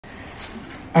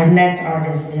Our next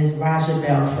artist is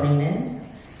Belle Freeman.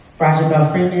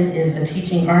 Belle Freeman is a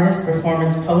teaching artist,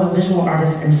 performance poet, visual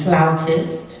artist, and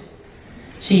flautist.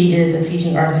 She is a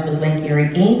teaching artist with Lake Erie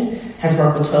Inc., has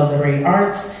worked with 12 Literary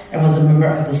Arts, and was a member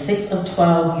of the 6 of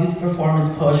 12 Youth Performance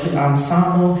Poetry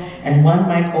Ensemble and One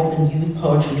Mic Open Youth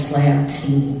Poetry Slam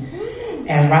team.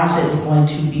 And Raja is going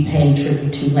to be paying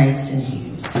tribute to Langston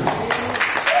Hughes.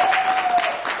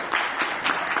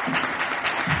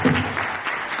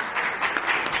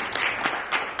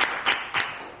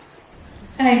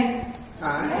 Hi.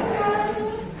 Hi.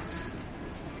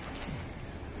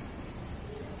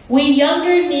 We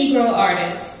younger Negro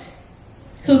artists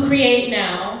who create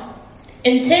now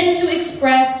intend to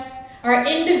express our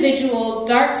individual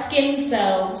dark-skinned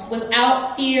selves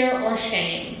without fear or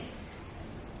shame.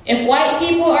 If white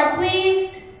people are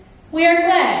pleased, we are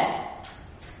glad.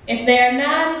 If they are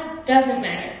not, it doesn't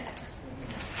matter.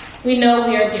 We know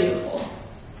we are beautiful.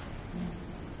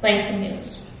 Langston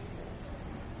Hughes.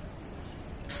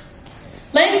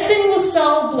 Langston was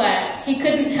so black, he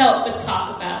couldn't help but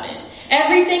talk about it.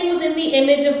 Everything was in the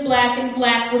image of black, and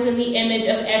black was in the image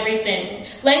of everything.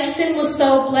 Langston was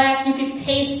so black, you could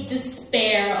taste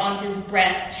despair on his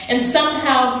breath, and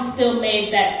somehow he still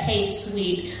made that taste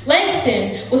sweet.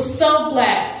 Langston was so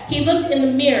black, he looked in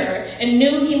the mirror and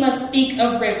knew he must speak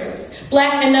of rivers,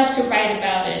 black enough to write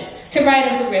about it, to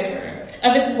write of the river,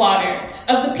 of its water,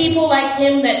 of the people like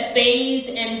him that bathed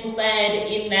and bled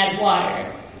in that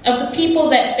water, of the people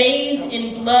that bathed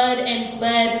in blood and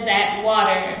bled that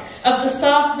water, of the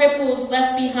soft ripples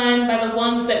left behind by the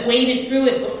ones that waded through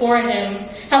it before him,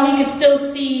 how he could still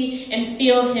see and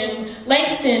feel him.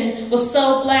 Langston was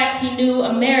so black he knew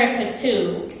America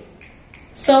too.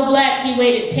 So black he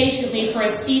waited patiently for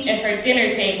a seat at her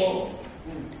dinner table,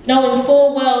 knowing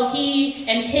full well he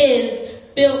and his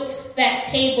built that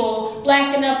table,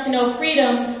 black enough to know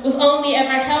freedom was only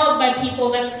ever held by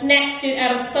people that snatched it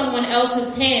out of someone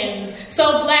else's hands.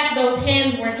 So black those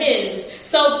hands were his.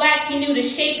 So black he knew to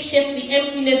shape-shift the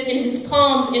emptiness in his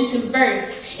palms into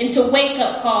verse, into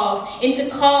wake-up calls, into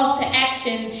calls to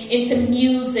action, into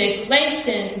music.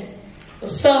 Langston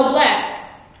was so black.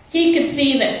 He could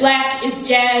see that black is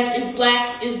jazz, is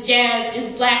black, is jazz,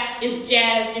 is black, is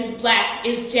jazz, is black,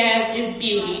 is jazz, is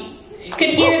beauty. Could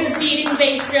hear the beating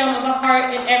bass drum of a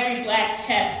heart in every black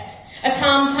chest, a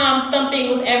tom-tom thumping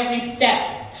with every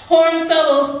step, horn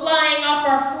solos flying off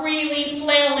our freely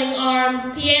flailing arms,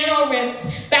 piano riffs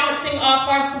bouncing off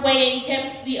our swaying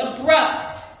hips, the abrupt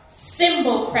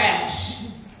cymbal crash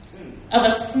of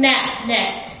a snapped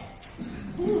neck,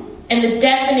 and the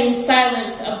deafening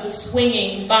silence of the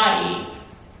swinging body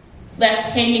left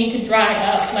hanging to dry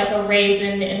up like a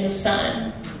raisin in the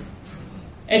sun.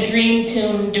 A dream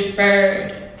tune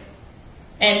deferred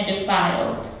and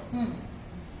defiled.